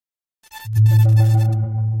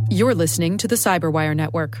You're listening to the Cyberwire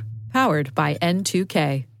Network, powered by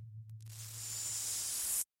N2K.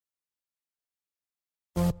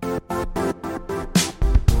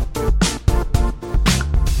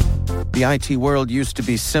 The IT world used to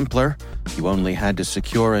be simpler. You only had to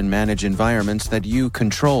secure and manage environments that you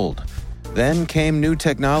controlled. Then came new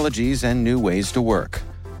technologies and new ways to work.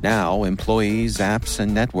 Now, employees, apps,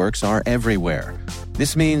 and networks are everywhere.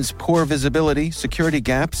 This means poor visibility, security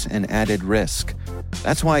gaps, and added risk.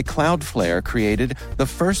 That's why Cloudflare created the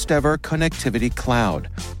first-ever connectivity cloud.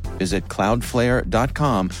 Visit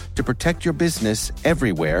cloudflare.com to protect your business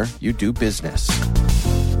everywhere you do business.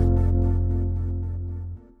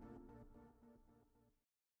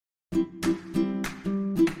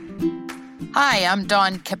 Hi, I'm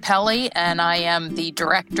Dawn Cappelli, and I am the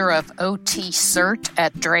Director of OT CERT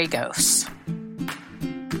at Dragos.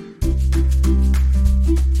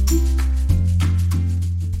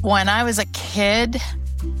 When I was a kid,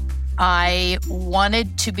 I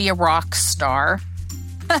wanted to be a rock star.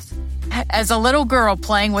 As a little girl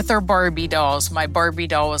playing with her Barbie dolls, my Barbie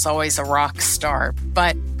doll was always a rock star.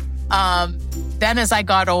 But then as I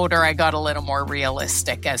got older, I got a little more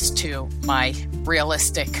realistic as to my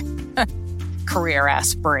realistic career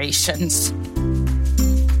aspirations.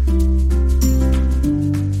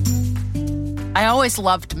 I always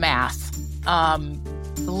loved math.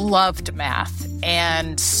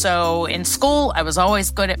 And so in school, I was always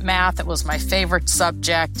good at math. It was my favorite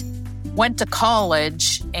subject. Went to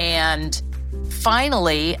college, and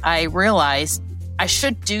finally, I realized I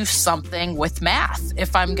should do something with math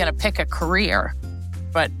if I'm going to pick a career.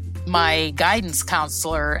 But my guidance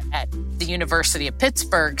counselor at the University of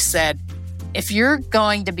Pittsburgh said, if you're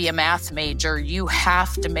going to be a math major, you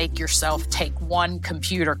have to make yourself take one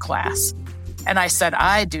computer class. And I said,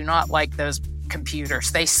 I do not like those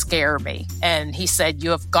computers. They scare me. And he said, you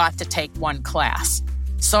have got to take one class.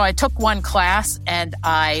 So I took one class and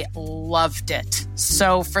I loved it.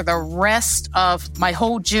 So for the rest of my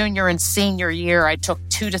whole junior and senior year, I took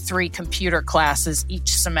 2 to 3 computer classes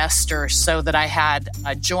each semester so that I had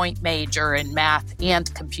a joint major in math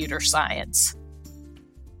and computer science.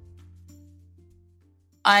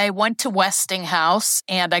 I went to Westinghouse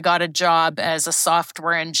and I got a job as a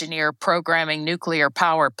software engineer programming nuclear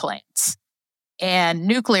power plants. And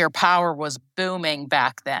nuclear power was booming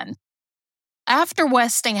back then. After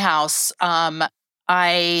Westinghouse,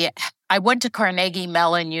 I went to Carnegie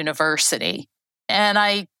Mellon University, and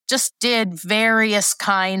I just did various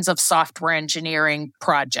kinds of software engineering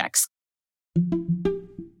projects.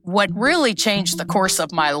 What really changed the course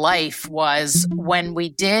of my life was when we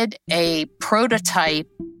did a prototype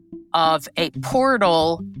of a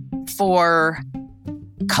portal for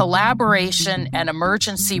collaboration and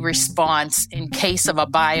emergency response in case of a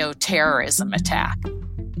bioterrorism attack.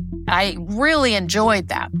 I really enjoyed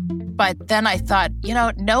that. But then I thought,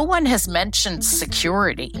 no one has mentioned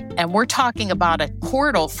security, and we're talking about a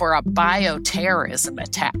portal for a bioterrorism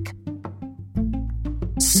attack.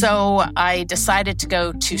 So I decided to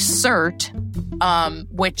go to CERT,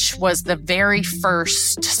 which was the very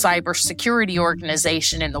first cybersecurity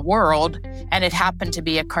organization in the world, and it happened to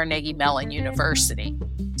be at Carnegie Mellon University.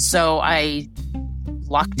 So I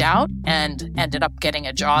lucked out and ended up getting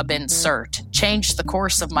a job in CERT. Changed the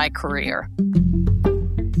course of my career.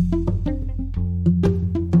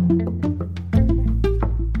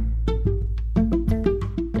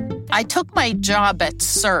 I took my job at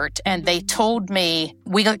CERT and they told me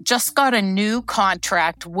we just got a new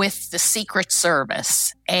contract with the Secret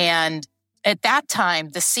Service. And at that time,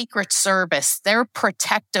 the Secret Service, their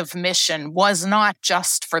protective mission was not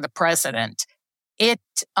just for the president. It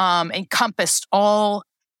encompassed all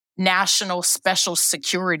national special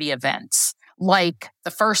security events. Like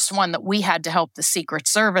the first one that we had to help the Secret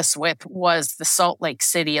Service with was the Salt Lake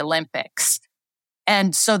City Olympics.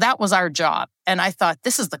 And so that was our job. And I thought,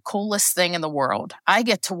 this is the coolest thing in the world. I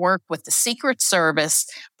get to work with the Secret Service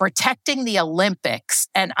protecting the Olympics,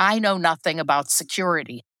 and I know nothing about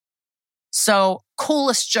security. So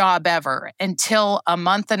coolest job ever, until a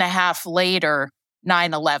month and a half later,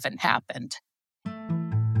 9/11 happened.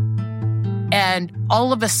 And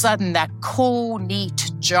all of a sudden, that cool,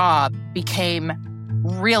 neat job became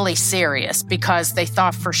really serious because they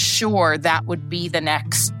thought for sure that would be the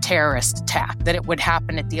next terrorist attack, that it would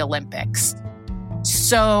happen at the Olympics.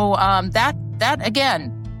 So that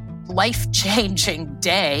again, life-changing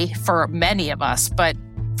day for many of us. But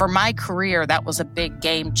for my career, that was a big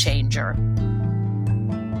game changer.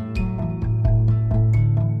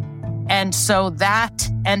 And so that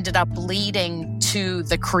ended up leading to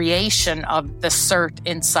the creation of the CERT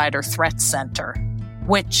Insider Threat Center,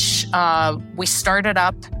 which we started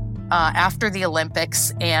up after the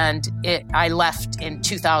Olympics, and I left in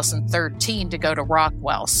 2013 to go to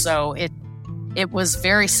Rockwell. So it was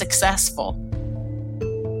very successful.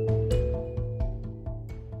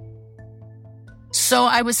 So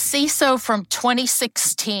I was CISO from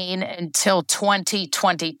 2016 until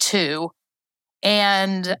 2022.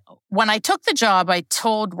 And when I took the job, I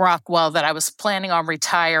told Rockwell that I was planning on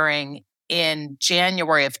retiring in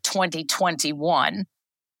January of 2021.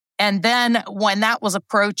 And then when that was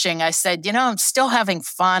approaching, I said, I'm still having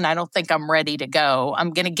fun. I don't think I'm ready to go.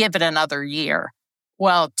 I'm going to give it another year.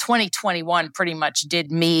 Well, 2021 pretty much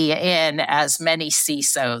did me in, as many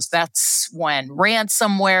CISOs. That's when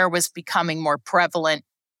ransomware was becoming more prevalent.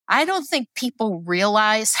 I don't think people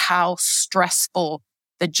realize how stressful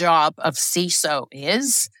the job of CISO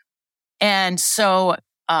is. And so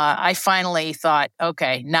I finally thought,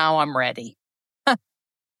 okay, now I'm ready.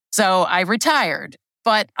 So I retired,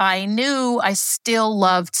 but I knew I still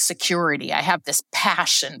loved security. I have this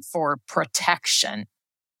passion for protection.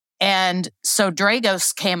 And so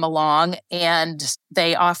Dragos came along and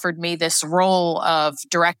they offered me this role of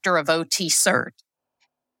director of OT CERT.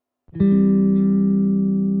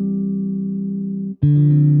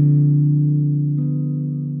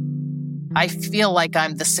 I feel like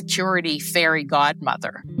I'm the security fairy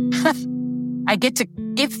godmother. I get to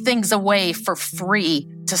give things away for free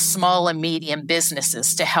to small and medium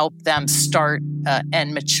businesses to help them start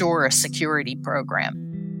and mature a security program.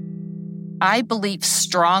 I believe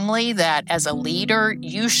strongly that as a leader,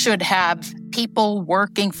 you should have people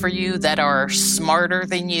working for you that are smarter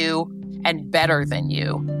than you and better than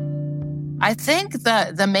you. I think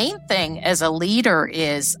the main thing as a leader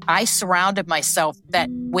is I surrounded myself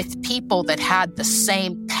with people that had the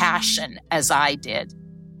same passion as I did.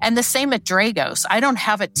 And the same at Dragos. I don't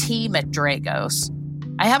have a team at Dragos.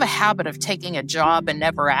 I have a habit of taking a job and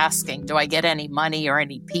never asking, do I get any money or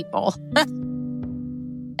any people?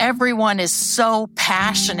 Everyone is so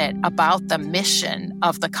passionate about the mission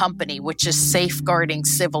of the company, which is safeguarding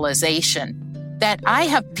civilization, that I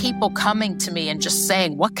have people coming to me and just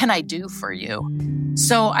saying, what can I do for you?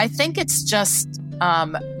 So I think it's just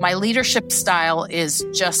my leadership style is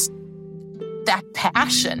just that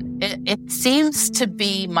passion. It seems to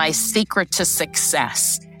be my secret to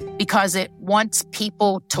success because it wants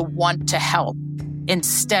people to want to help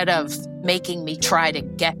instead of making me try to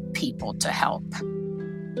get people to help.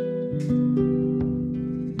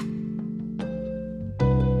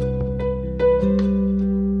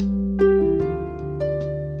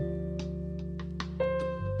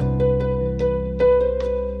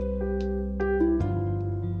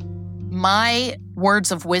 My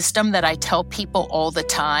words of wisdom that I tell people all the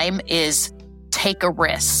time is take a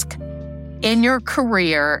risk. In your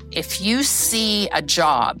career, if you see a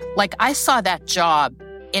job, like I saw that job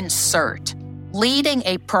in CERT, leading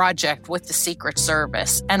a project with the Secret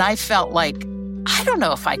Service, and I felt like, I don't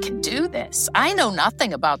know if I can do this. I know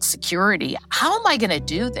nothing about security. How am I going to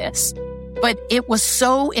do this? But it was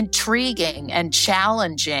so intriguing and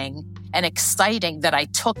challenging and exciting that I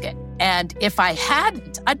took it. And if I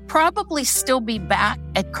hadn't, I'd probably still be back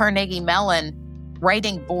at Carnegie Mellon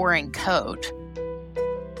writing boring code.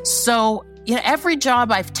 So, every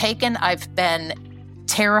job I've taken, I've been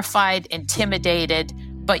terrified, intimidated,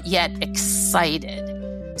 but yet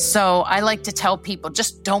excited. So I like to tell people,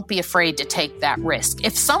 just don't be afraid to take that risk.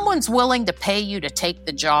 If someone's willing to pay you to take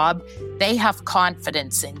the job, they have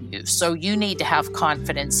confidence in you. So you need to have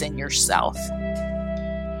confidence in yourself.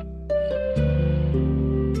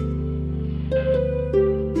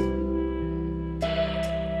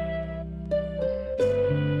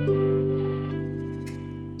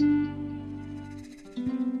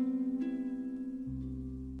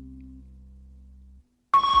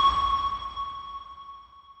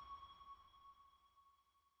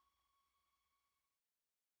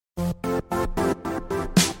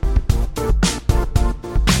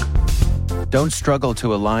 Don't struggle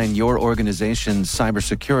to align your organization's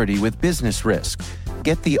cybersecurity with business risk.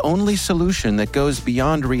 Get the only solution that goes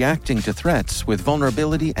beyond reacting to threats with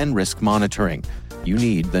vulnerability and risk monitoring. You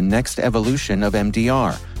need the next evolution of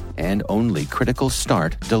MDR, and only Critical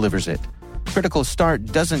Start delivers it. Critical Start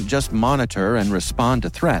doesn't just monitor and respond to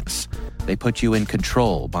threats. They put you in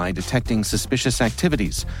control by detecting suspicious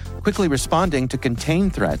activities, quickly responding to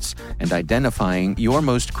contain threats, and identifying your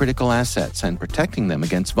most critical assets and protecting them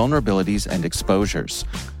against vulnerabilities and exposures.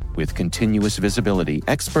 With continuous visibility,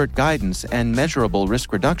 expert guidance, and measurable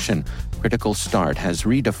risk reduction, Critical Start has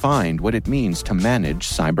redefined what it means to manage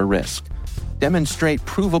cyber risk. Demonstrate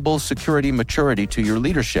provable security maturity to your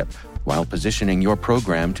leadership while positioning your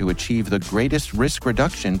program to achieve the greatest risk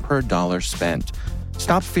reduction per dollar spent.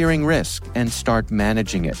 Stop fearing risk and start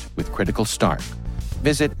managing it with Critical Start.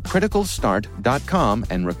 Visit criticalstart.com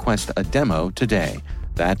and request a demo today.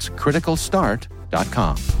 That's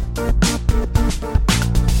criticalstart.com.